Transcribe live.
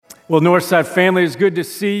Well, Northside family, it's good to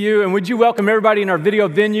see you. And would you welcome everybody in our video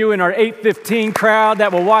venue and our 815 crowd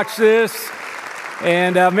that will watch this?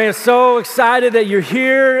 And man, so excited that you're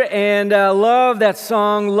here, and love that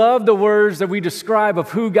song, love the words that we describe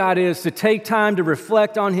of who God is, to take time to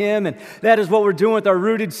reflect on Him, and that is what we're doing with our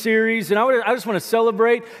Rooted series. And I just want to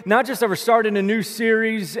celebrate, not just that we're starting a new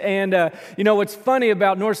series, and what's funny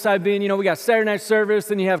about Northside being, we got Saturday night service,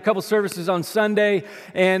 then you have a couple services on Sunday,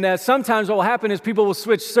 and sometimes what will happen is people will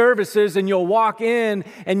switch services, and you'll walk in,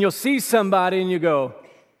 and you'll see somebody, and you go,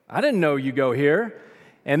 I didn't know you go here.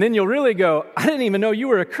 And then you'll really go, I didn't even know you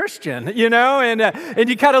were a Christian, and you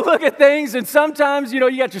kind of look at things, and sometimes, you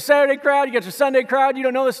got your Saturday crowd, you got your Sunday crowd, you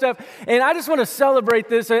don't know this stuff. And I just want to celebrate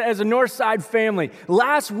this as a Northside family.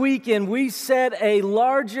 Last weekend, we set a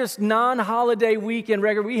largest non-holiday weekend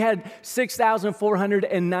record. We had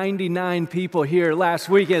 6,499 people here last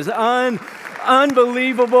weekend. It's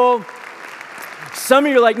unbelievable. Some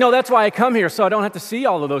of you are like, no, that's why I come here, so I don't have to see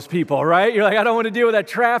all of those people, right? You're like, I don't want to deal with that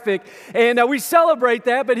traffic. And we celebrate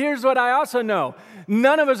that, but here's what I also know.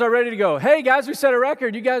 None of us are ready to go, hey, guys, we set a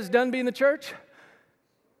record. You guys done being the church?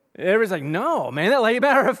 Everybody's like, no, man. Like,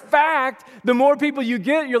 matter of fact, the more people you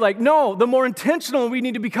get, you're like, no, the more intentional we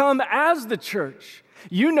need to become as the church.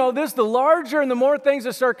 You know this, the larger and the more things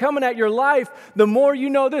that start coming at your life, the more you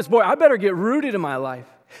know this. Boy, I better get rooted in my life.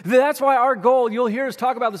 That's why our goal, you'll hear us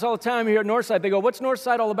talk about this all the time here at Northside. They go, what's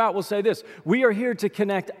Northside all about? We'll say this: we are here to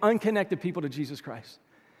connect unconnected people to Jesus Christ.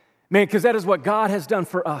 Man, because that is what God has done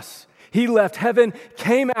for us. He left heaven,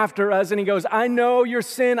 came after us, and He goes, I know your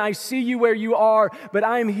sin, I see you where you are, but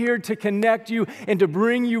I am here to connect you and to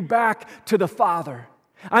bring you back to the Father.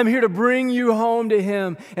 I'm here to bring you home to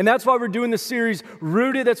Him. And that's why we're doing the series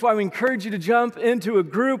Rooted. That's why we encourage you to jump into a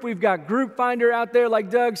group. We've got Group Finder out there,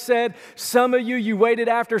 like Doug said. Some of you waited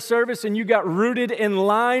after service and you got rooted in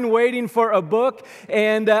line waiting for a book.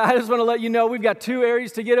 And I just want to let you know we've got two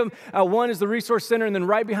areas to get them. One is the Resource Center, and then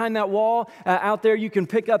right behind that wall out there, you can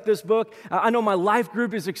pick up this book. I know my life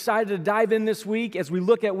group is excited to dive in this week as we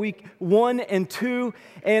look at week 1 and 2.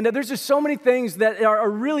 And there's just so many things that are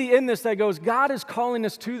really in this that goes, God is calling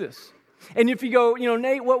us to this. And if you go,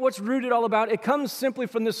 Nate, what's Rooted all about? It comes simply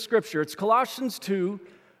from this scripture. It's Colossians 2,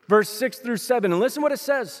 verse 6 through 7. And listen what it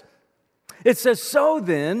says. It says, so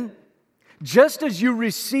then, just as you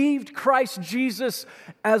received Christ Jesus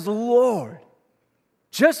as Lord,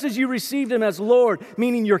 just as you received Him as Lord,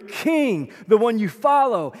 meaning your King, the one you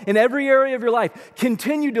follow in every area of your life,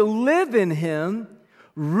 continue to live in Him,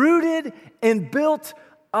 rooted and built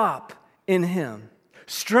up in Him,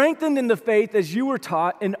 strengthened in the faith as you were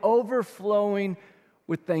taught, and overflowing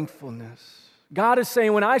with thankfulness. God is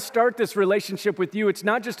saying, when I start this relationship with you, it's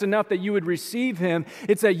not just enough that you would receive Him,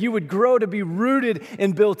 it's that you would grow to be rooted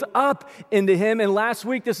and built up into Him. And last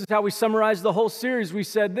week, this is how we summarized the whole series. We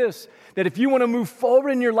said this, that if you want to move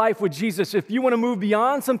forward in your life with Jesus, if you want to move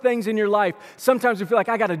beyond some things in your life, sometimes we feel like,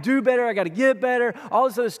 I got to do better, I got to get better, all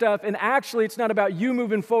this other stuff. And actually, it's not about you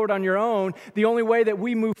moving forward on your own. The only way that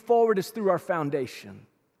we move forward is through our foundation.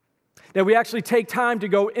 That we actually take time to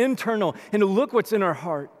go internal and to look what's in our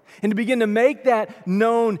heart and to begin to make that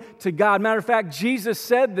known to God. Matter of fact, Jesus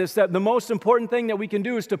said this, that the most important thing that we can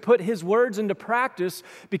do is to put His words into practice,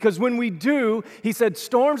 because when we do, He said,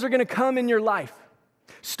 storms are going to come in your life.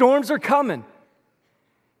 Storms are coming.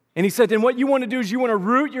 And He said, then what you want to do is you want to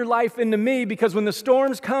root your life into Me, because when the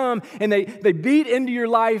storms come and they beat into your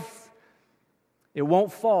life, it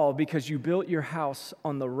won't fall because you built your house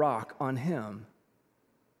on the rock, on Him.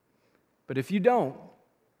 But if you don't,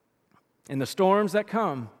 and the storms that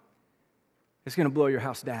come, it's going to blow your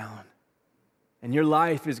house down. And your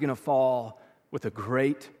life is going to fall with a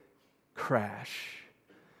great crash.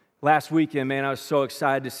 Last weekend, man, I was so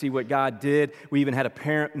excited to see what God did. We even had a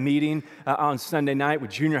parent meeting on Sunday night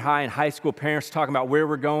with junior high and high school parents talking about where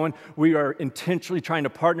we're going. We are intentionally trying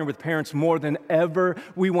to partner with parents more than ever.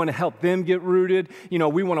 We want to help them get rooted. We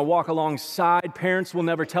want to walk alongside. Parents will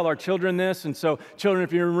never tell our children this. And so, children,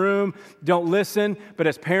 if you're in a room, don't listen. But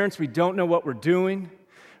as parents, we don't know what we're doing,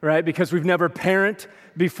 right? Because we've never parented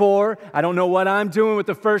before. I don't know what I'm doing with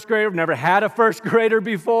the first grader. I've never had a first grader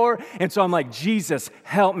before. And so I'm like, Jesus,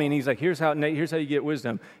 help me. And He's like, here's how you get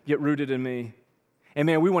wisdom. Get rooted in Me. And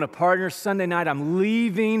man, we want to partner. Sunday night, I'm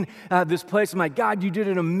leaving this place. I'm like, God, you did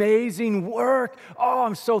an amazing work. Oh,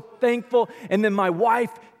 I'm so thankful. And then my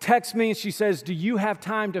wife texts me and she says, do you have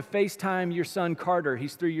time to FaceTime your son, Carter?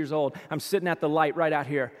 He's 3 years old. I'm sitting at the light right out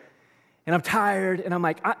here. And I'm tired, and I'm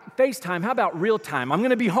like, FaceTime, how about real time? I'm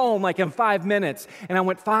going to be home like in 5 minutes. And I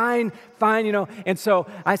went, fine. And so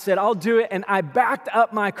I said, I'll do it. And I backed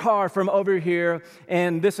up my car from over here,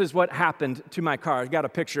 and this is what happened to my car. I got a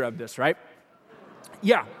picture of this, right?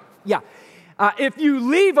 Yeah. Yeah. If you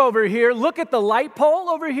leave over here, look at the light pole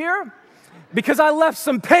over here, because I left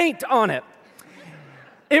some paint on it.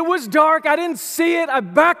 It was dark. I didn't see it. I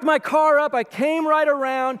backed my car up. I came right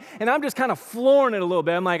around, and I'm just kind of flooring it a little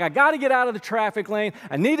bit. I'm like, I got to get out of the traffic lane.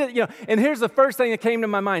 I need it, And here's the first thing that came to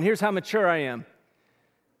my mind. Here's how mature I am.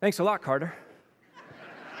 Thanks a lot, Carter.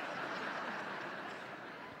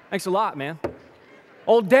 Thanks a lot, man.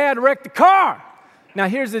 Old Dad wrecked the car. Now,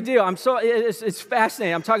 here's the deal. It's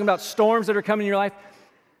fascinating. I'm talking about storms that are coming in your life.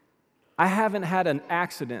 I haven't had an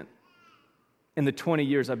accident in the 20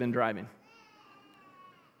 years I've been driving.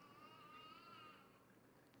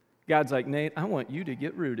 God's like, Nate, I want you to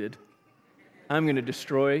get rooted. I'm going to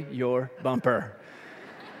destroy your bumper.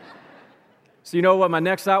 So you know what my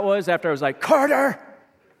next thought was after I was like, Carter?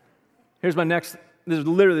 This is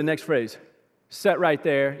literally the next phrase. Set right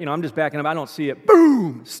there. I'm just backing up. I don't see it.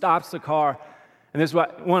 Boom! Stops the car. And this is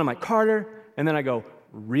what I'm like, Carter. And then I go,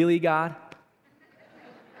 really, God?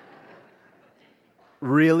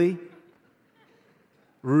 Really?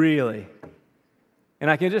 Really? And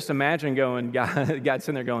I can just imagine God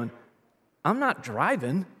sitting there going, I'm not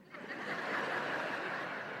driving.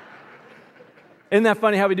 Isn't that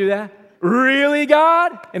funny how we do that? Really,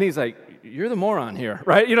 God? And he's like, you're the moron here,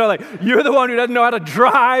 right? You're the one who doesn't know how to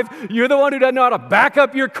drive. You're the one who doesn't know how to back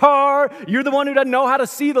up your car. You're the one who doesn't know how to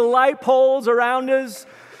see the light poles around us.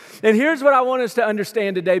 And here's what I want us to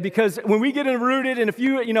understand today, because when we get rooted, and if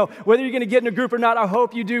whether you're going to get in a group or not, I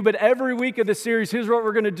hope you do, but every week of this series, here's what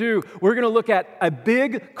we're going to do. We're going to look at a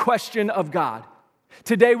big question of God.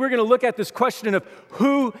 Today, we're going to look at this question of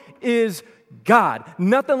who is God.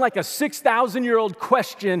 Nothing like a 6,000-year-old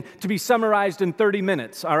question to be summarized in 30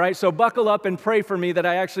 minutes, all right? So buckle up and pray for me that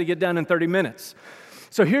I actually get done in 30 minutes.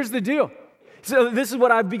 So here's the deal. So this is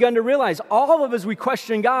what I've begun to realize. All of us, we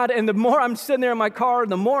question God, and the more I'm sitting there in my car,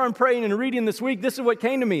 the more I'm praying and reading this week, this is what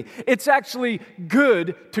came to me. It's actually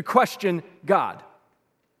good to question God.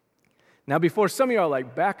 Now, before some of you are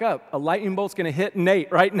like, back up, a lightning bolt's going to hit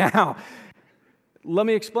Nate right now. Let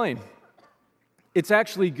me explain. It's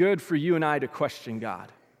actually good for you and I to question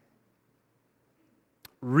God.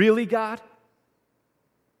 Really, God?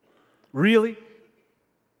 Really?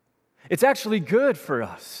 It's actually good for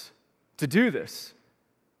us to do this.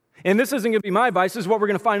 And this isn't going to be my advice. This is what we're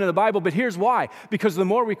going to find in the Bible, but here's why. Because the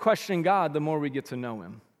more we question God, the more we get to know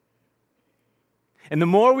Him. And the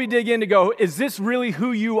more we dig in to go, is this really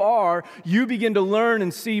who you are? You begin to learn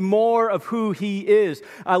and see more of who He is.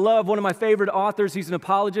 I love one of my favorite authors. He's an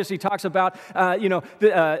apologist. He talks about,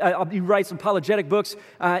 he writes apologetic books,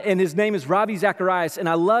 and his name is Ravi Zacharias. And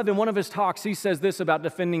I love in one of his talks, he says this about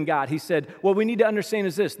defending God. He said, what we need to understand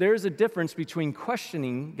is this. There is a difference between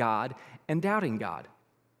questioning God and doubting God.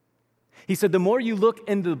 He said, the more you look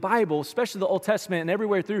into the Bible, especially the Old Testament and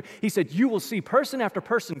everywhere through, he said, you will see person after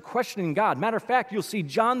person questioning God. Matter of fact, you'll see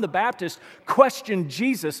John the Baptist question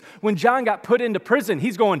Jesus when John got put into prison.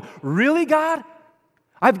 He's going, really, God?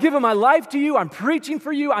 I've given my life to you. I'm preaching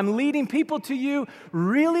for you. I'm leading people to you.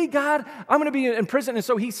 Really, God? I'm going to be in prison. And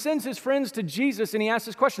so he sends his friends to Jesus and he asks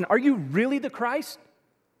this question, are you really the Christ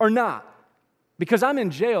or not? Because I'm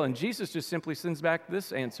in jail. And Jesus just simply sends back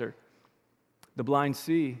this answer. The blind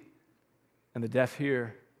see, and the deaf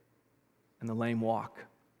hear, and the lame walk.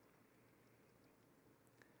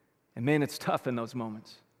 And man, it's tough in those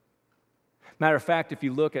moments. Matter of fact, if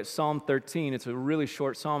you look at Psalm 13, it's a really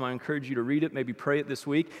short psalm. I encourage you to read it, maybe pray it this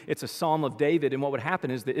week. It's a psalm of David, and what would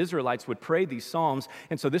happen is the Israelites would pray these psalms,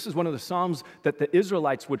 and so this is one of the psalms that the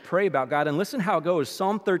Israelites would pray about God. And listen how it goes.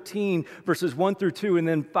 Psalm 13, verses 1 through 2, and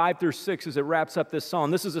then 5 through 6 as it wraps up this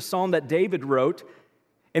psalm. This is a psalm that David wrote,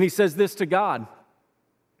 and he says this to God.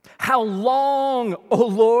 How long, O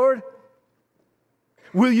Lord,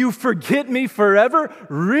 will you forget me forever?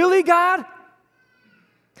 Really, God?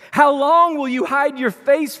 How long will you hide your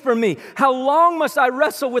face from me? How long must I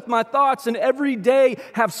wrestle with my thoughts and every day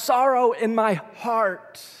have sorrow in my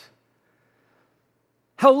heart?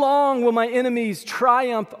 How long will my enemies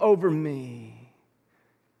triumph over me?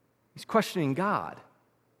 He's questioning God.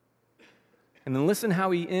 And then listen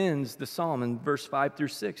how he ends the psalm in verse 5 through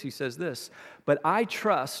 6. He says this, but I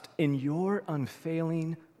trust in your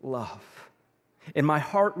unfailing love, and my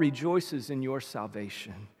heart rejoices in your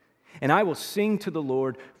salvation. And I will sing to the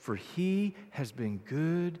Lord, for he has been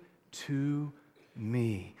good to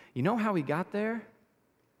me. You know how he got there?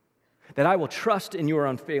 That I will trust in your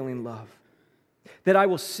unfailing love, that I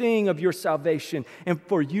will sing of your salvation, and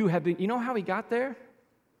for you have been. You know how he got there?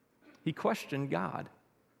 He questioned God.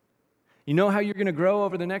 You know how you're going to grow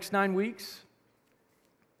over the next 9 weeks?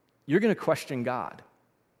 You're going to question God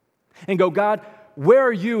and go, God, where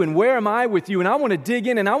are you and where am I with you? And I want to dig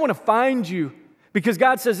in and I want to find you Because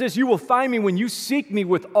God says this, you will find me when you seek me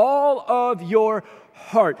with all of your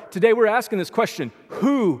heart. Today we're asking this question,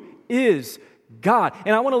 who is God?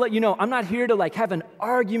 And I want to let you know, I'm not here to have an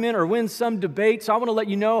argument or win some debate. So I want to let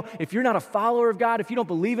you know, if you're not a follower of God, if you don't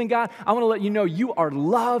believe in God, I want to let you know you are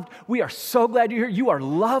loved. We are so glad you're here. You are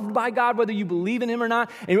loved by God, whether you believe in Him or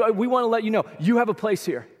not. And we want to let you know, you have a place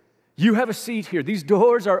here. You have a seat here. These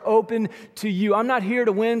doors are open to you. I'm not here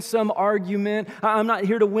to win some argument. I'm not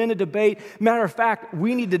here to win a debate. Matter of fact,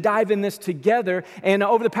 we need to dive in this together. And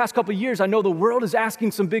over the past couple of years, I know the world is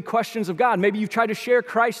asking some big questions of God. Maybe you've tried to share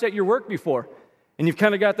Christ at your work before, and you've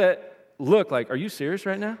kind of got that look like, are you serious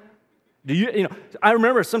right now? I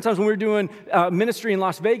remember sometimes when we were doing ministry in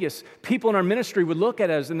Las Vegas, people in our ministry would look at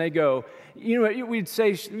us and they go, we'd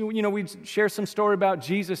say, we'd share some story about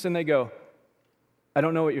Jesus, and they go, I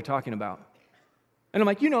don't know what you're talking about. And I'm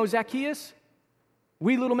like, Zacchaeus?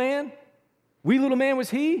 Wee little man? Wee little man was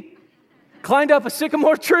he? Climbed up a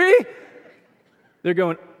sycamore tree? They're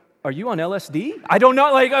going, are you on LSD? I don't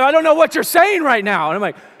know, I don't know what you're saying right now. And I'm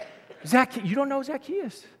like, you don't know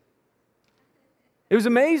Zacchaeus? It was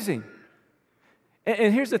amazing.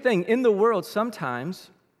 And here's the thing, in the world,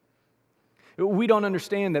 sometimes we don't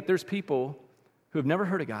understand that there's people who have never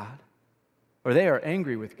heard of God, or they are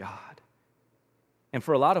angry with God. And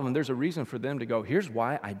for a lot of them, there's a reason for them to go, here's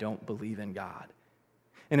why I don't believe in God.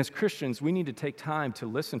 And as Christians, we need to take time to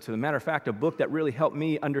listen to them. Matter of fact, a book that really helped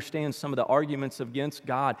me understand some of the arguments against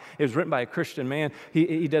God, it was written by a Christian man.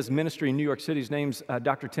 He does ministry in New York City. His name's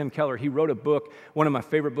Dr. Tim Keller. He wrote a book, one of my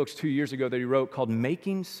favorite books 2 years ago that he wrote, called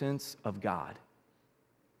Making Sense of God.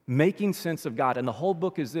 Making Sense of God. And the whole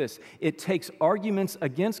book is this. It takes arguments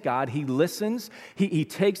against God. He listens. He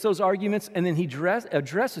takes those arguments, and then he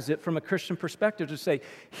addresses it from a Christian perspective to say,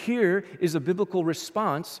 here is a biblical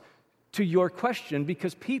response to your question,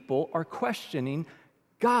 because people are questioning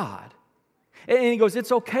God. And he goes,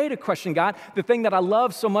 it's okay to question God. The thing that I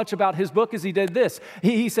love so much about his book is he did this.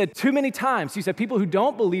 He said too many times, he said, people who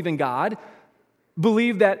don't believe in God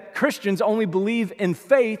believe that Christians only believe in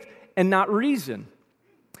faith and not reason.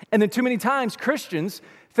 And then too many times, Christians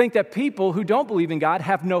think that people who don't believe in God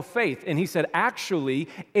have no faith. And he said, actually,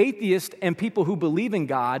 atheists and people who believe in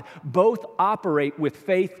God both operate with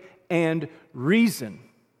faith and reason.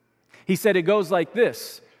 He said it goes like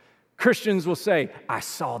this. Christians will say, I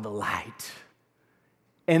saw the light.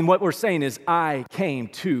 And what we're saying is, I came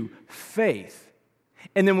to faith.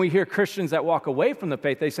 And then we hear Christians that walk away from the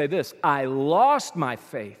faith, they say this, I lost my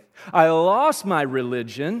faith. I lost my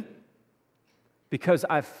religion because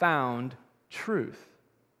I found truth.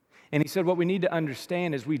 And he said what we need to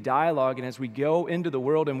understand as we dialogue and as we go into the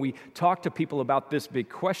world and we talk to people about this big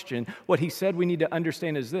question, what he said we need to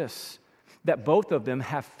understand is this, that both of them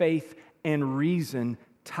have faith and reason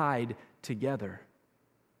tied together.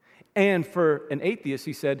 And for an atheist,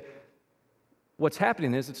 he said, what's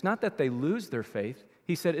happening is it's not that they lose their faith.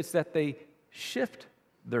 He said it's that they shift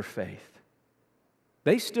their faith.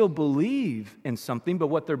 They still believe in something, but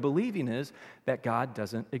what they're believing is that God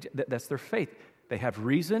doesn't, that's their faith. They have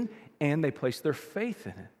reason and they place their faith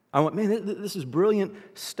in it. I went, man, this is brilliant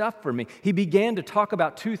stuff for me. He began to talk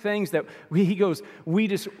about two things that he goes, we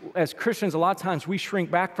just, as Christians, a lot of times we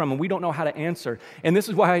shrink back from and we don't know how to answer. And this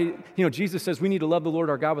is why, Jesus says we need to love the Lord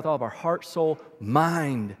our God with all of our heart, soul,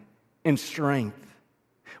 mind, and strength.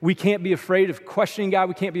 We can't be afraid of questioning God.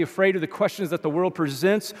 We can't be afraid of the questions that the world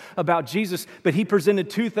presents about Jesus. But he presented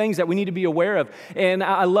two things that we need to be aware of. And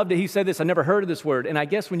I loved it. He said this. I never heard of this word. And I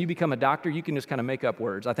guess when you become a doctor, you can just kind of make up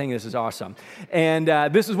words. I think this is awesome. And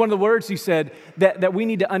this is one of the words he said that we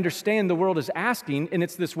need to understand the world is asking. And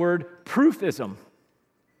it's this word, proofism.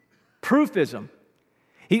 Proofism.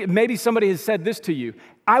 Maybe somebody has said this to you.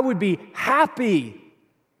 I would be happy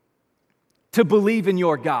to believe in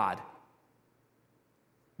your God,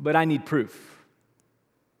 but I need proof.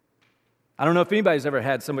 I don't know if anybody's ever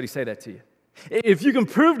had somebody say that to you. If you can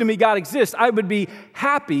prove to me God exists, I would be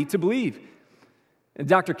happy to believe. And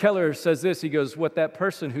Dr. Keller says this, he goes, what that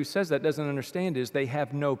person who says that doesn't understand is they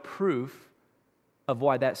have no proof of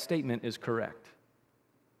why that statement is correct.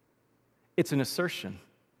 It's an assertion.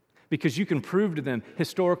 Because you can prove to them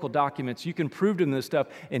historical documents, you can prove to them this stuff,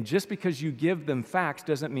 and just because you give them facts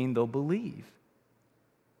doesn't mean they'll believe.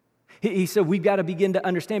 He said we've got to begin to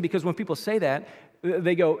understand, because when people say that,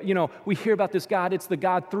 they go, we hear about this God, it's the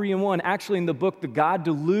God 3-in-1. Actually, in the book, The God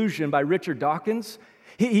Delusion by Richard Dawkins,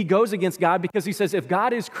 he goes against God because he says, if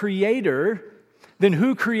God is creator, then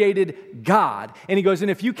who created God? And he goes, and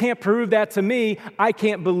if you can't prove that to me, I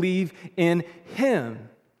can't believe in him.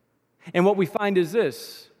 And what we find is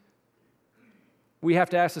this. We have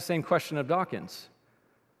to ask the same question of Dawkins.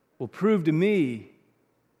 Well, prove to me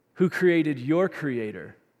who created your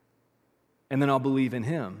creator, and then I'll believe in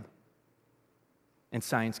him. And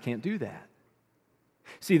science can't do that.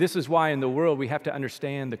 See, this is why in the world we have to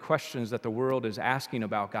understand the questions that the world is asking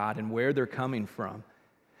about God and where they're coming from.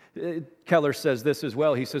 Keller says this as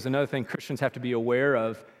well. He says another thing Christians have to be aware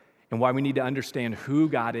of and why we need to understand who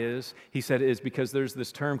God is, he said, is because there's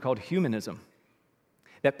this term called humanism.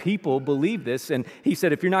 That people believe this, and he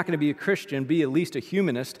said if you're not going to be a Christian, be at least a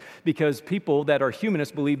humanist, because people that are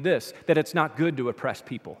humanists believe this, that it's not good to oppress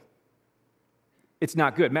people. It's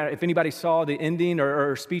not good. If anybody saw the ending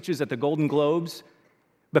or speeches at the Golden Globes,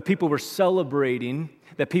 but people were celebrating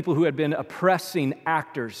that people who had been oppressing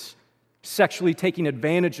actors, sexually taking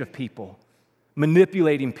advantage of people,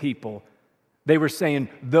 manipulating people, they were saying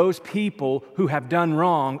those people who have done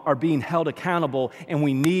wrong are being held accountable, and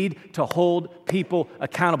we need to hold people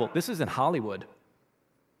accountable. This is in Hollywood.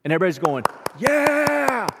 And everybody's going,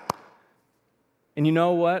 yeah! And you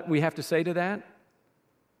know what we have to say to that?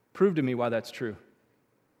 Prove to me why that's true.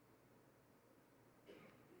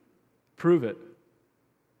 Prove it.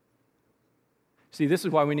 See, this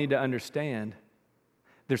is why we need to understand.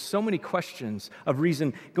 There's so many questions of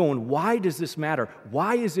reason going, why does this matter?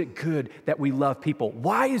 Why is it good that we love people?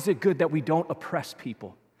 Why is it good that we don't oppress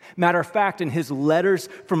people? Matter of fact, in his letters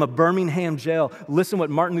from a Birmingham jail, listen what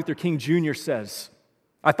Martin Luther King Jr. says.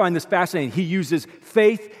 I find this fascinating. He uses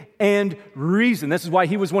faith and reason. This is why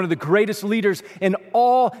he was one of the greatest leaders in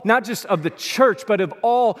all, not just of the church, but of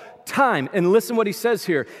all time. And listen what he says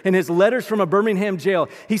here in his letters from a Birmingham jail.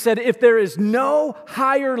 He said, if there is no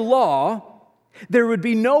higher law, there would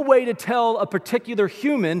be no way to tell a particular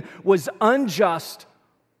human was unjust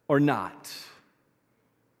or not.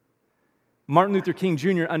 Martin Luther King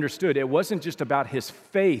Jr. understood it wasn't just about his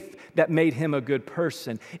faith that made him a good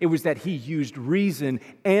person. It was that he used reason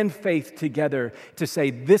and faith together to say,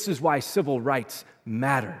 this is why civil rights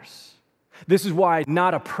matters. This is why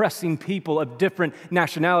not oppressing people of different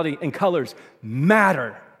nationality and colors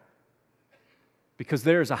matter. Because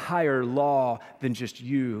there's a higher law than just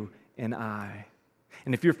you and I.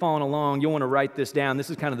 And if you're following along, you'll want to write this down. This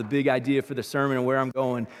is kind of the big idea for the sermon and where I'm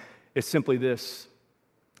going. It's simply this.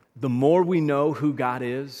 The more we know who God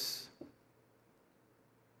is,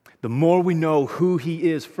 the more we know who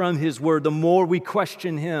He is from His Word, the more we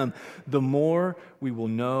question Him, the more we will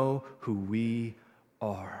know who we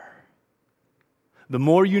are. The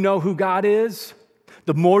more you know who God is,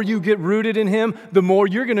 the more you get rooted in Him, the more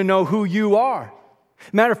you're going to know who you are.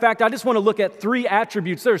 Matter of fact, I just want to look at 3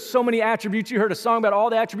 attributes. There's so many attributes. You heard a song about all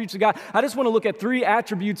the attributes of God. I just want to look at 3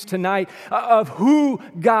 attributes tonight of who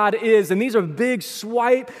God is. And these are big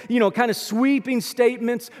kind of sweeping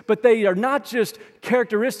statements, but they are not just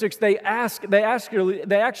characteristics. They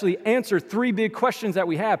actually answer 3 big questions that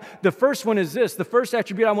we have. The first one is this. The first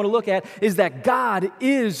attribute I want to look at is that God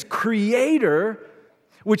is creator,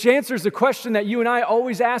 which answers the question that you and I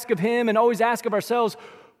always ask of Him and always ask of ourselves,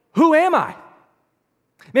 who am I?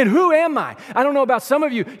 Man, who am I? I don't know about some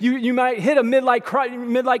of you. You might hit a midlife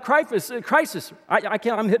crisis. I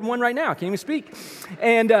can't. I'm hitting one right now. I can't even speak.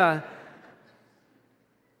 And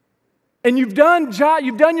you've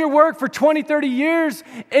done your work for 20, 30 years,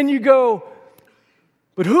 and you go,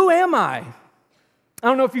 but who am I? I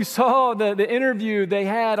don't know if you saw the interview they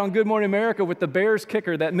had on Good Morning America with the Bears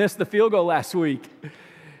kicker that missed the field goal last week.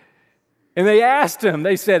 And they asked him,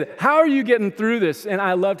 they said, how are you getting through this? And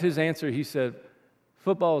I loved his answer. He said,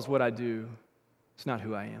 football is what I do. It's not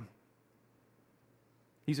who I am.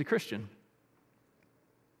 He's a Christian.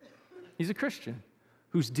 He's a Christian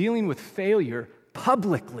who's dealing with failure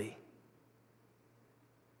publicly.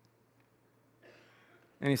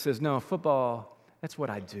 And he says, no, football, that's what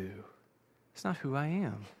I do. It's not who I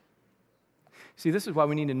am. See, this is why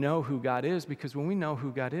we need to know who God is, because when we know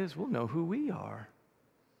who God is, we'll know who we are.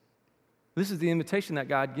 This is the invitation that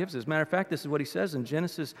God gives us. Matter of fact, this is what He says in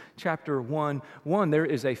Genesis chapter 1:1. There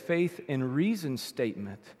is a faith and reason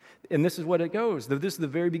statement. And this is what it goes. This is the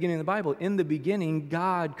very beginning of the Bible. In the beginning,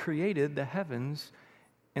 God created the heavens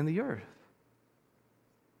and the earth.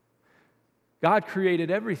 God created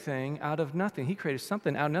everything out of nothing. He created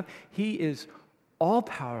something out of nothing. He is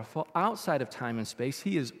all-powerful, outside of time and space.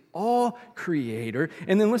 He is all creator.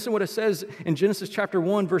 And then listen what it says in Genesis chapter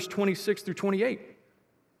 1, verse 26 through 28.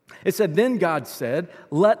 It said, then God said,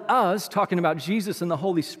 let us, talking about Jesus and the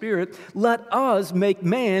Holy Spirit, let us make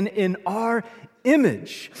man in our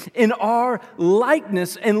image, in our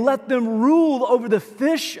likeness, and let them rule over the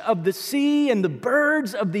fish of the sea and the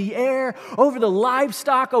birds of the air, over the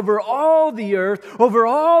livestock, over all the earth, over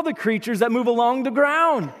all the creatures that move along the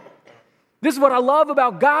ground. This is what I love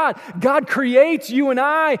about God. God creates you and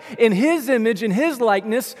I in His image, in His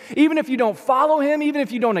likeness. Even if you don't follow Him, even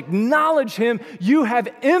if you don't acknowledge Him, you have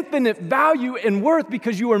infinite value and worth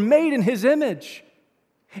because you are made in His image.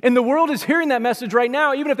 And the world is hearing that message right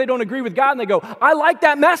now, even if they don't agree with God, and they go, I like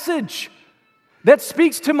that message. That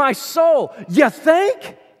speaks to my soul. You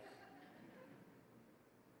think?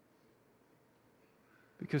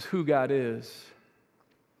 Because who God is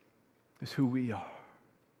who we are.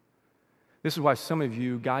 This is why some of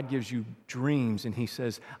you, God gives you dreams and He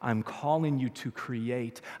says, I'm calling you to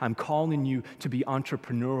create. I'm calling you to be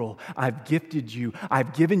entrepreneurial. I've gifted you.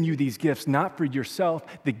 I've given you these gifts, not for yourself.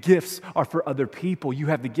 The gifts are for other people. You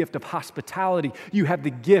have the gift of hospitality. You have the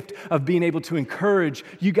gift of being able to encourage.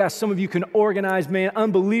 You guys, some of you can organize, man,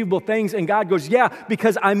 unbelievable things. And God goes, yeah,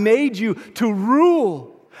 because I made you to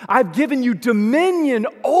rule. I've given you dominion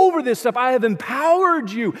over this stuff. I have empowered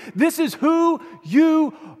you. This is who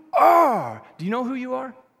you are. Do you know who you are?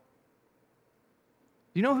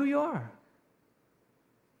 Do you know who you are?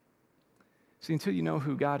 See, until you know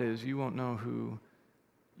who God is, you won't know who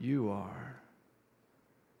you are.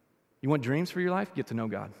 You want dreams for your life? Get to know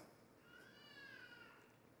God.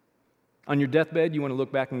 On your deathbed, you want to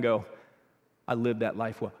look back and go, I lived that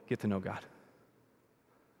life well. Get to know God.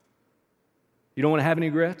 You don't want to have any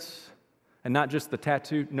regrets? And not just the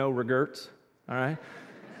tattoo, no regrets, all right?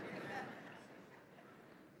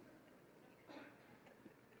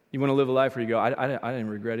 You want to live a life where you go, I didn't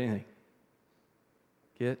regret anything.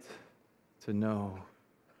 Get to know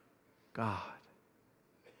God.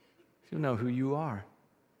 You'll know who you are.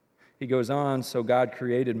 He goes on, so God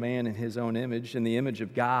created man in His own image. In the image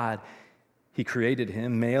of God, He created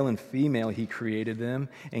him. Male and female, He created them.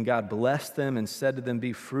 And God blessed them and said to them,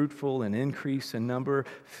 be fruitful and increase in number.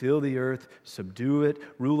 Fill the earth, subdue it,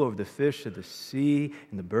 rule over the fish of the sea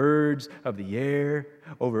and the birds of the air,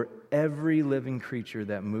 over every living creature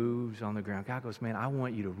that moves on the ground. God goes, man, I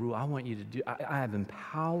want you to rule. I want you to do. I have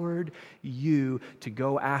empowered you to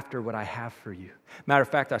go after what I have for you. Matter of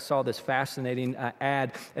fact, I saw this fascinating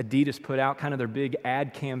ad Adidas put out, kind of their big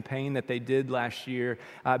ad campaign that they did last year,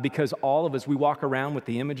 because all of us, we walk around with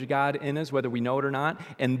the image of God in us, whether we know it or not,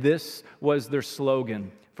 and this was their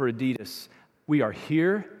slogan for Adidas. We are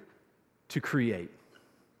here to create.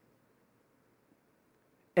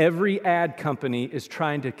 Every ad company is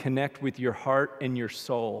trying to connect with your heart and your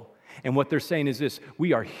soul. And what they're saying is this,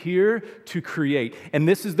 we are here to create. And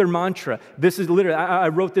this is their mantra. This is literally, I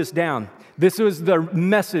wrote this down. This was their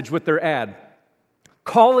message with their ad.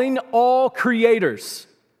 Calling all creators,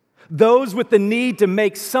 those with the need to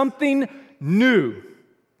make something new,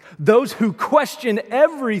 those who question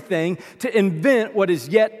everything to invent what is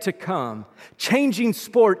yet to come, changing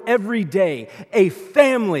sport every day, a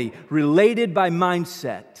family related by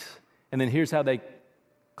mindset. And then here's how they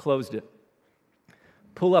closed it.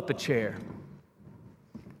 Pull up a chair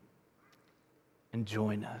and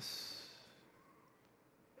join us.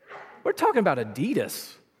 We're talking about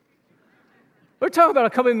Adidas. We're talking about a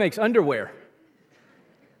company that makes underwear.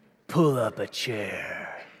 Pull up a chair.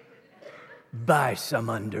 Buy some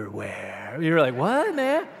underwear. You're like, what,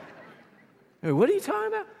 man? What are you talking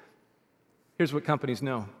about? Here's what companies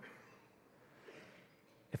know.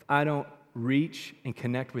 If I don't reach and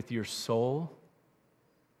connect with your soul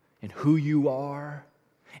and who you are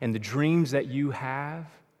and the dreams that you have,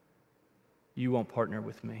 you won't partner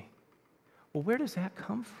with me. Well, where does that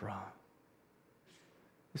come from?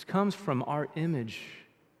 This comes from our image.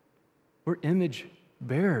 We're image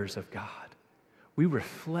bearers of God. We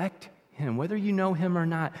reflect Him. Whether you know Him or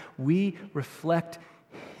not, we reflect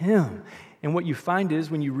Him. And what you find is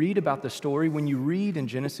when you read about the story, when you read in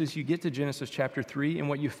Genesis, you get to Genesis chapter 3, and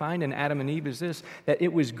what you find in Adam and Eve is this, that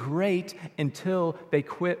it was great until they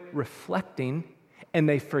quit reflecting and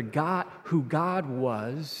they forgot who God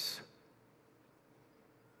was.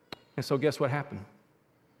 And so guess what happened?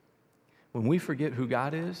 When we forget who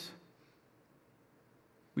God is,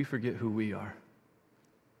 we forget who we are.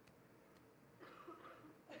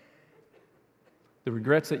 The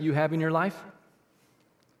regrets that you have in your life,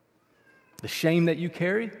 the shame that you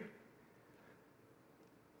carry,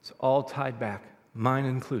 it's all tied back, mine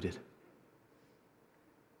included,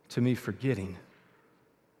 to me forgetting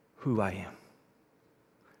who I am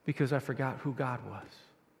because I forgot who God was.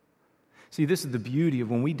 See, this is the beauty of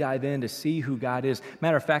when we dive in to see who God is.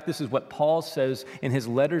 Matter of fact, this is what Paul says in his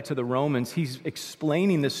letter to the Romans. He's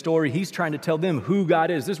explaining this story. He's trying to tell them who God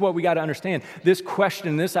is. This is what we got to understand. This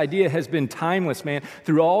question, this idea has been timeless, man,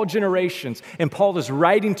 through all generations. And Paul is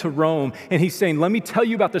writing to Rome, and he's saying, let me tell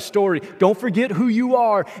you about the story. Don't forget who you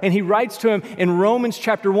are. And he writes to him in Romans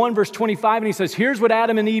chapter 1, verse 25, and he says, here's what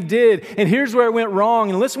Adam and Eve did, and here's where it went wrong.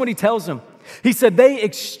 And listen what he tells them. He said they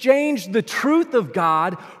exchanged the truth of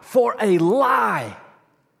God for a lie.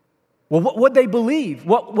 Well, what they believe?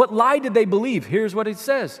 What lie did they believe? Here's what it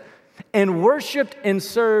says. And worshiped and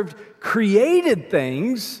served created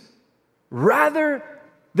things rather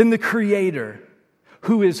than the Creator,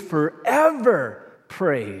 who is forever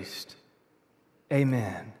praised.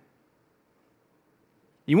 Amen.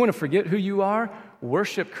 You want to forget who you are?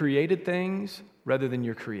 Worship created things rather than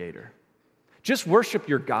your Creator. Just worship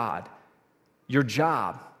your God, your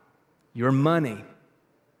job, your money.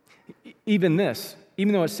 Even this,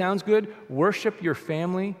 even though it sounds good, worship your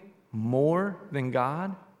family more than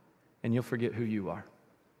God, and you'll forget who you are.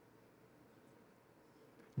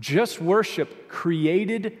 Just worship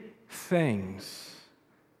created things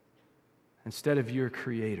instead of your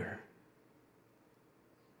Creator.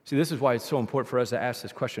 See, this is why it's so important for us to ask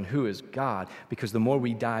this question, who is God? Because the more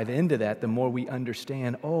we dive into that, the more we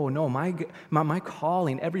understand, oh no, my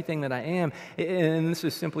calling, everything that I am, and this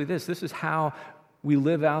is simply this is how we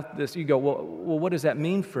live out this. You go, well, what does that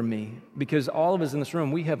mean for me? Because all of us in this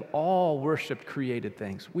room, we have all worshiped created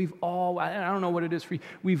things. We've all, I don't know what it is for you,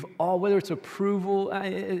 we've all, whether it's approval,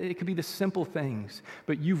 it could be the simple things,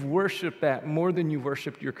 but you've worshiped that more than you've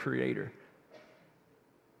worshiped your Creator.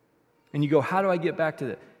 And you go, how do I get back to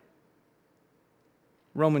that?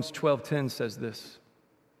 Romans 12:10 says this.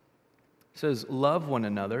 It says, love one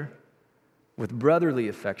another with brotherly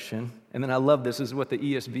affection. And then I love this is what the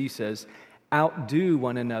ESV says, outdo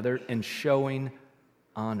one another in showing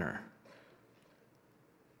honor.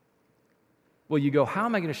 Well, you go, how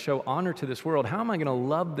am I going to show honor to this world? How am I going to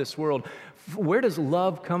love this world? Where does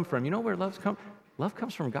love come from? You know where love comes? Love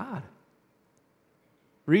comes from God.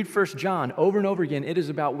 Read 1 John over and over again. It is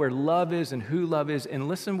about where love is and who love is. And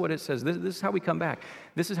listen what it says. This is how we come back.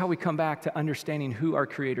 This is how we come back to understanding who our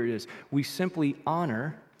Creator is. We simply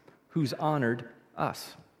honor who's honored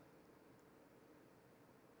us.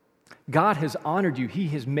 God has honored you. He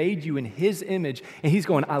has made you in His image. And He's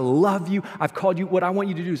going, I love you. I've called you. What I want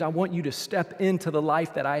you to do is I want you to step into the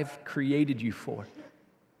life that I've created you for.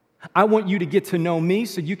 I want you to get to know me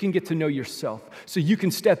so you can get to know yourself. So you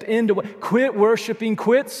can step into quit worshiping,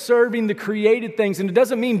 quit serving the created things. And it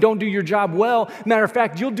doesn't mean don't do your job well. Matter of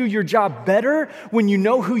fact, you'll do your job better when you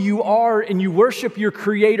know who you are and you worship your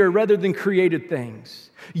Creator rather than created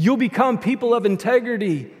things. You'll become people of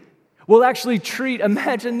integrity. We'll actually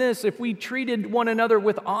imagine this, if we treated one another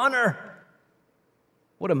with honor.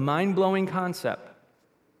 What a mind-blowing concept.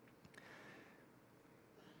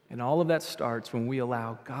 And all of that starts when we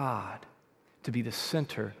allow God to be the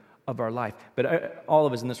center of our life. But all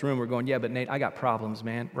of us in this room are going, yeah, but Nate, I got problems,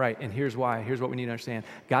 man. Right, and here's why. Here's what we need to understand.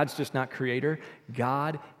 God's just not Creator.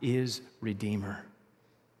 God is Redeemer.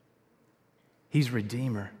 He's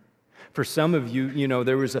Redeemer. For some of you,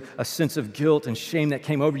 there was a sense of guilt and shame that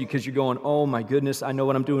came over you because you're going, oh my goodness, I know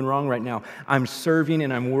what I'm doing wrong right now. I'm serving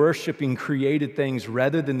and I'm worshiping created things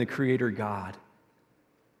rather than the Creator God.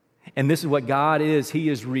 And this is what God is. He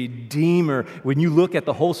is Redeemer. When you look at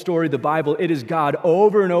the whole story of the Bible, it is God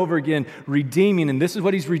over and over again redeeming. And this is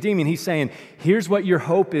what He's redeeming. He's saying, here's what your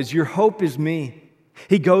hope is. Your hope is me.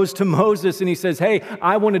 He goes to Moses and he says, hey,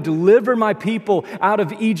 I want to deliver my people out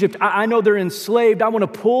of Egypt. I know they're enslaved. I want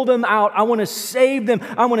to pull them out. I want to save them.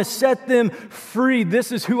 I want to set them free.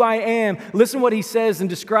 This is who I am. Listen what he says and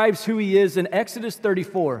describes who he is in Exodus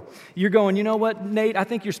 34. You're going, you know what, Nate? I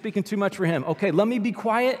think you're speaking too much for him. Okay, let me be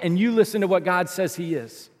quiet and you listen to what God says he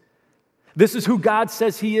is. This is who God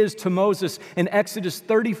says he is to Moses in Exodus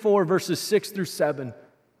 34, verses 6 through 7.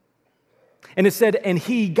 And it said, and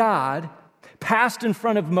he, God, passed in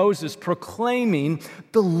front of Moses, proclaiming,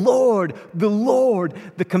 the Lord,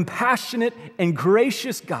 the compassionate and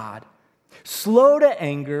gracious God, slow to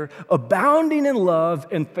anger, abounding in love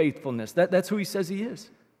and faithfulness. That's who he says he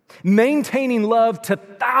is. Maintaining love to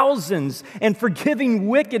thousands and forgiving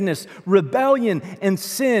wickedness, rebellion, and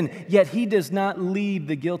sin, yet he does not leave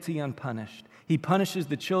the guilty unpunished. He punishes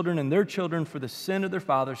the children and their children for the sin of their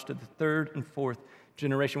fathers to the third and fourth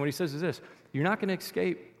generation. What he says is this, you're not going to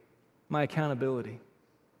escape my accountability.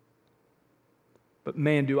 But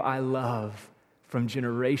man, do I love from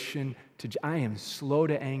generation to I am slow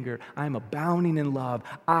to anger. I am abounding in love.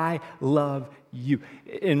 I love you.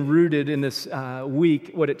 And rooted in this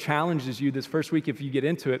week, what it challenges you this first week, if you get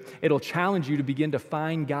into it, it'll challenge you to begin to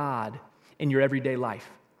find God in your everyday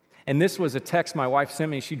life. And this was a text my wife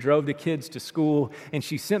sent me. She drove the kids to school, and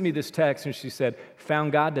she sent me this text, and she said,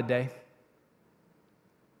 found God today.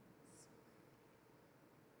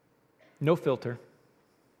 No filter,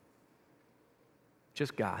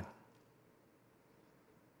 just God.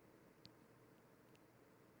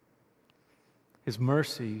 His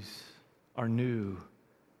mercies are new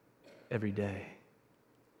every day.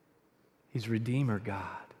 He's Redeemer God.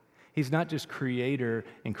 He's not just creator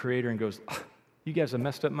and goes, you guys have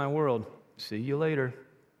messed up my world. See you later.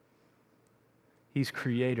 He's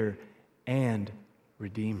creator and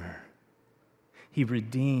Redeemer. He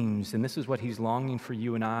redeems, and this is what he's longing for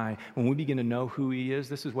you and I. When we begin to know who he is,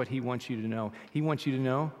 this is what he wants you to know. He wants you to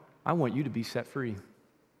know, I want you to be set free.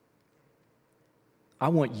 I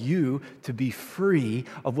want you to be free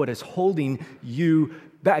of what is holding you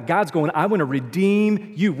back. God's going, I want to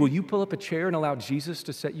redeem you. Will you pull up a chair and allow Jesus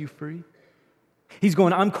to set you free? He's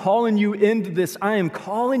going, I'm calling you into this. I am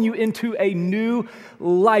calling you into a new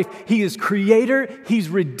life. He is creator, he's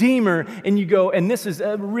redeemer. And you go, and this is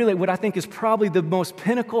really what I think is probably the most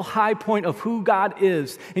pinnacle high point of who God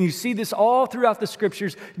is. And you see this all throughout the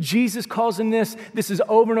scriptures. Jesus calls him this. This is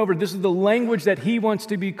over and over. This is the language that he wants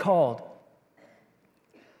to be called.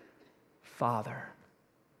 Father.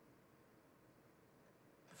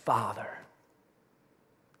 Father.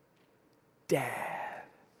 Dad.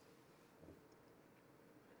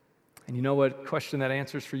 And you know what question that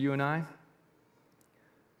answers for you and I?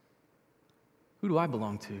 Who do I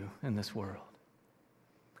belong to in this world?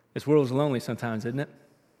 This world is lonely sometimes, isn't it?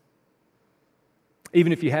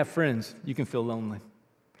 Even if you have friends, you can feel lonely.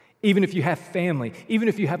 Even if you have family, even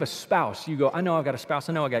if you have a spouse, you go, I know I've got a spouse,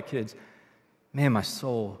 I know I got kids. Man, my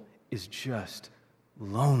soul is just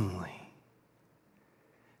lonely.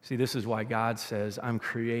 See, this is why God says, I'm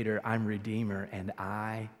creator, I'm redeemer, and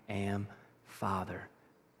I am Father.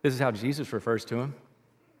 This is how Jesus refers to him.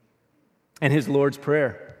 And his Lord's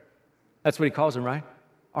Prayer. That's what he calls him, right?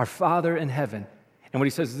 Our Father in heaven. And what he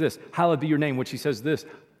says is this, hallowed be your name, which he says this,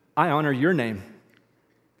 I honor your name.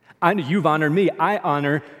 You've honored me, I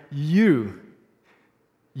honor you.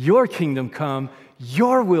 Your kingdom come,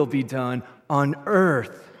 your will be done on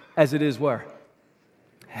earth as it is where?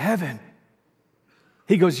 Heaven.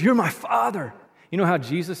 He goes, you're my Father. You know how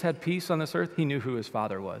Jesus had peace on this earth? He knew who his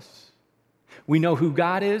Father was. We know who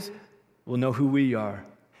God is, we'll know who we are.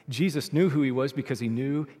 Jesus knew who he was because he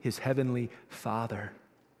knew his heavenly Father.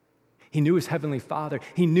 He knew his heavenly Father.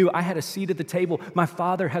 He knew I had a seat at the table. My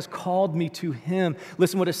Father has called me to him.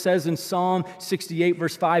 Listen what it says in Psalm 68,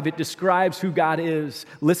 verse 5. It describes who God is.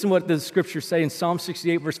 Listen what the scriptures say in Psalm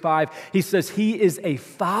 68, verse 5. He says, he is a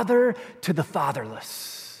father to the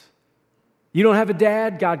fatherless. You don't have a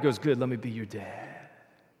dad? God goes, good, let me be your dad.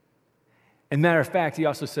 And matter of fact, he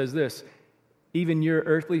also says this, even your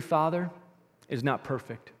earthly father is not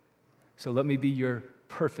perfect. So let me be your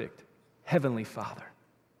perfect heavenly Father.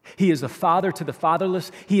 He is a father to the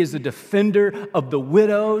fatherless. He is a defender of the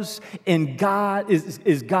widows. And God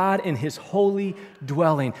is God in his holy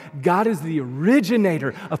dwelling. God is the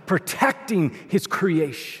originator of protecting his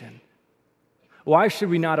creation. Why should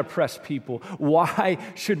we not oppress people? Why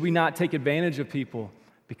should we not take advantage of people?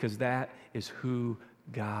 Because that is who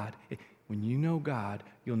God is. When you know God,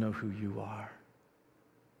 you'll know who you are.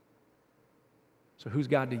 So who's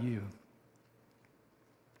God to you?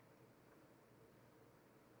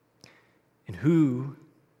 And who,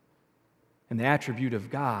 and the attribute of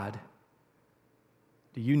God,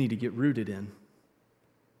 do you need to get rooted in?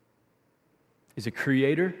 Is it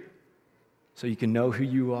creator, so you can know who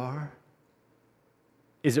you are?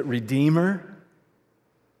 Is it redeemer,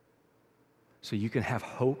 so you can have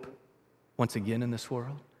hope once again in this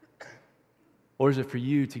world? Or is it for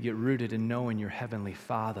you to get rooted in knowing your heavenly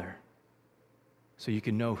Father, so you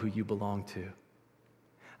can know who you belong to?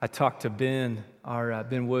 I talked to Ben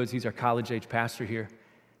Woods. He's our college-age pastor here.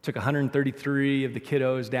 Took 133 of the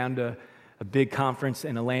kiddos down to a big conference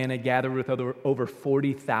in Atlanta, gathered with over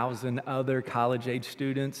 40,000 other college-age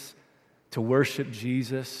students to worship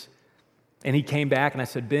Jesus. And he came back, and I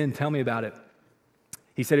said, Ben, tell me about it.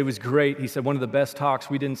 He said, it was great. He said, one of the best talks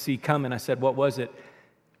we didn't see coming. I said, what was it?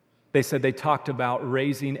 They said they talked about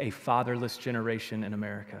raising a fatherless generation in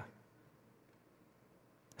America.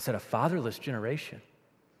 I said, a fatherless generation?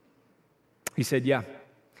 He said, yeah,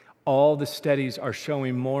 all the studies are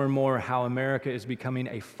showing more and more how America is becoming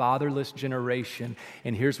a fatherless generation.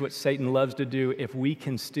 And here's what Satan loves to do. If we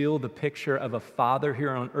can steal the picture of a father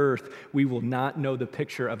here on earth, we will not know the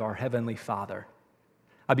picture of our heavenly Father.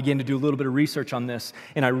 I began to do a little bit of research on this,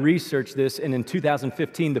 and I researched this, and in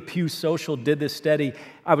 2015, the Pew Social did this study.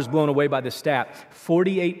 I was blown away by the stat.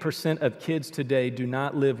 48% of kids today do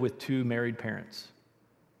not live with two married parents.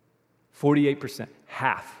 48%,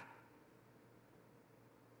 half.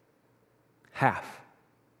 Half.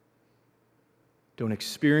 Don't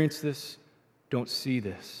experience this, don't see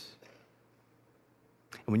this.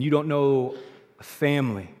 And when you don't know a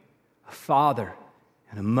family, a father,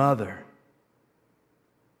 and a mother,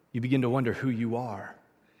 you begin to wonder who you are.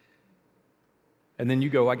 And then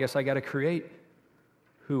you go, I guess I got to create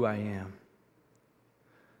who I am.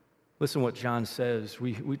 Listen what John says.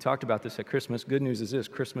 We talked about this at Christmas. Good news is this: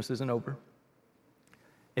 Christmas isn't over.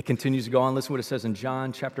 It continues to go on. Listen what it says in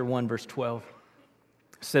John chapter 1, verse 12.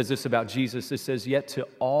 It says this about Jesus. It says, yet to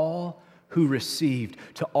all who received,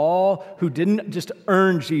 to all who didn't just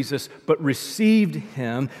earn Jesus, but received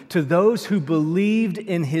him, to those who believed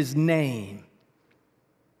in his name,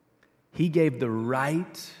 he gave the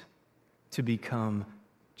right to become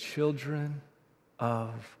children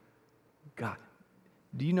of God.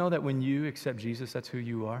 Do you know that when you accept Jesus, that's who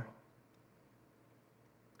you are?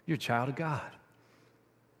 You're a child of God.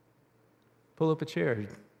 Pull up a chair,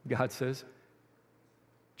 God says.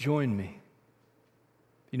 Join me.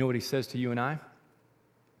 You know what he says to you and I?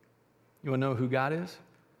 You want to know who God is?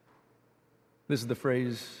 This is the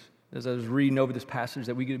phrase, as I was reading over this passage,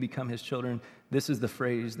 that we get to become his children. This is the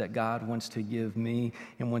phrase that God wants to give me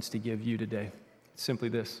and wants to give you today. It's simply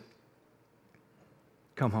this: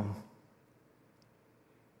 come home.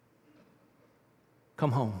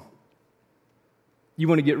 Come home. You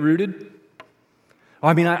want to get rooted? Oh,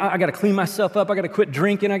 I mean, I got to clean myself up. I got to quit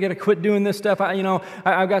drinking. I got to quit doing this stuff.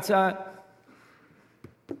 I've got to...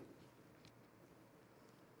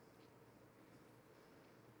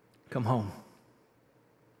 Come home.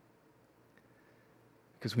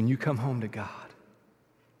 Because when you come home to God,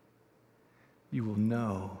 you will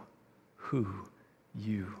know who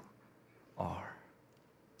you are.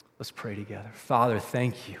 Let's pray together. Father,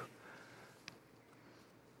 thank you.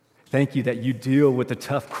 Thank you that you deal with the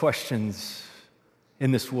tough questions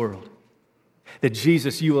in this world. That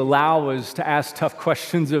Jesus, you allow us to ask tough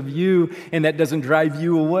questions of you, and that doesn't drive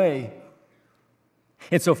you away.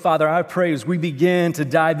 And so, Father, I pray as we begin to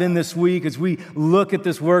dive in this week, as we look at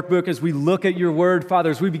this workbook, as we look at your word, Father,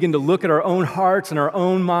 as we begin to look at our own hearts and our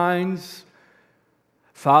own minds,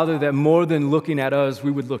 Father, that more than looking at us, we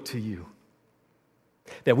would look to you.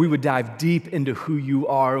 That we would dive deep into who you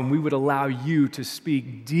are, and we would allow you to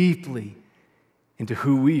speak deeply into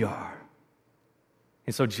who we are.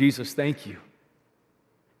 And so, Jesus, thank you.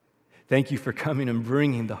 Thank you for coming and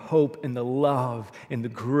bringing the hope and the love and the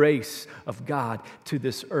grace of God to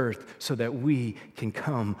this earth so that we can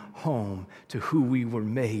come home to who we were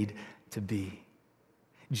made to be.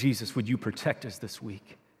 Jesus, would you protect us this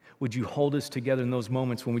week? Would you hold us together in those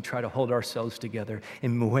moments when we try to hold ourselves together?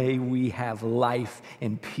 And may we have life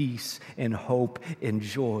and peace and hope and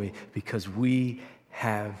joy because we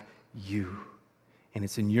have you. And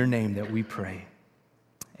it's in your name that we pray.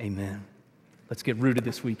 Amen. Let's get rooted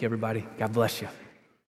this week, everybody. God bless you.